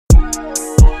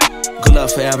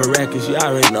Love Forever Records, you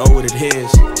already know what it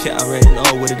is. You already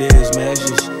know what it is, man. It's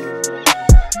just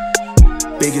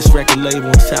biggest record label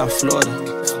in South Florida.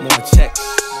 It's more checks.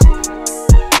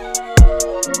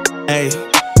 Hey,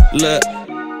 look.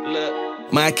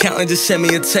 My accountant just sent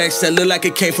me a text that looked like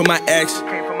it came from my ex.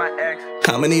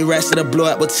 How many rats did I blow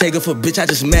up Bottega for bitch I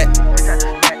just met?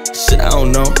 Shit, I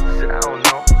don't know.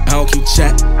 I don't keep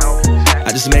chat.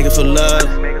 I just make it for love.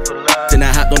 Then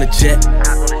I hopped on a jet.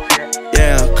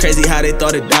 Yeah, crazy how they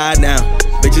thought it died now.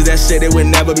 Bitches that said they would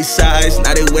never be sized,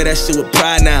 now they wear that shit with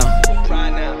pride now.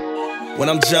 When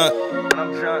I'm drunk,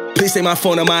 please take my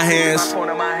phone in my hands.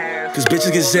 Cause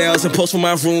bitches get jails and post from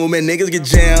my room and niggas get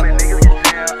jammed.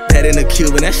 That in a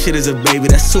Cuban, that shit is a baby,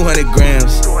 that's 200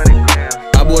 grams.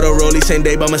 I bought a Rollie same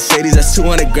day by Mercedes, that's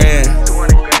 200 grand.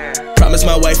 Promised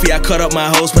my wifey I cut up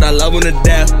my hoes, but I love them to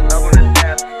death.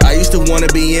 I used to wanna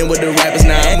be in with the rappers,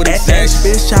 now I'm with the Zax.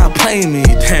 Bitch, y'all play me,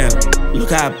 damn.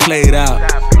 Look how I played out.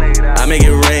 I make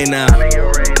it rain now.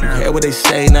 You hear what they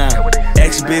say now?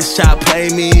 Ex bitch, y'all play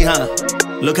me, huh?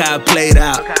 Look how I played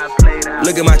out.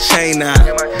 Look at my chain now,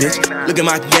 bitch. Look at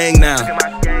my gang now.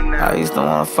 I used to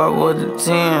wanna fuck with the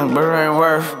team, but it ain't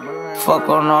worth. Fuck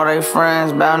on all they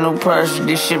friends, buy a new purse.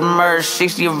 This shit merged,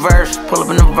 60 a verse. Pull up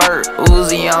in the vert,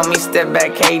 Uzi on me, step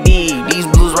back KD. These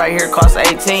blues right here cost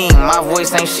 18. My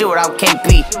voice ain't shit without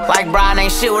KP. Like Brian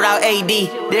ain't shit without AD.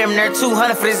 Damn near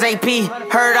 200 for this AP.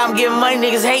 Heard I'm getting money,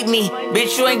 niggas hate me.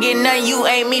 Bitch, you ain't getting nothing, you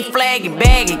ain't me. Flag it,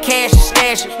 bag it, cash it,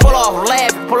 stash it. Pull off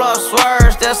laugh, pull off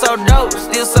swerves. That's so dope,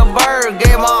 still suburb.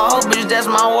 Gave my whole bitch, that's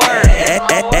my word.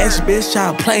 Ex bitch,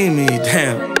 y'all play me,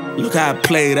 damn. Look how I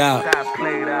played out.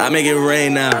 I make it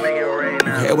rain now.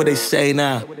 You hear what they say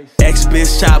now? Ex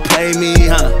bitch, y'all play me,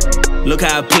 huh? Look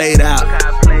how I played out.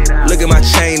 Look at my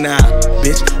chain now,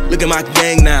 bitch. Look at my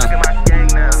gang now.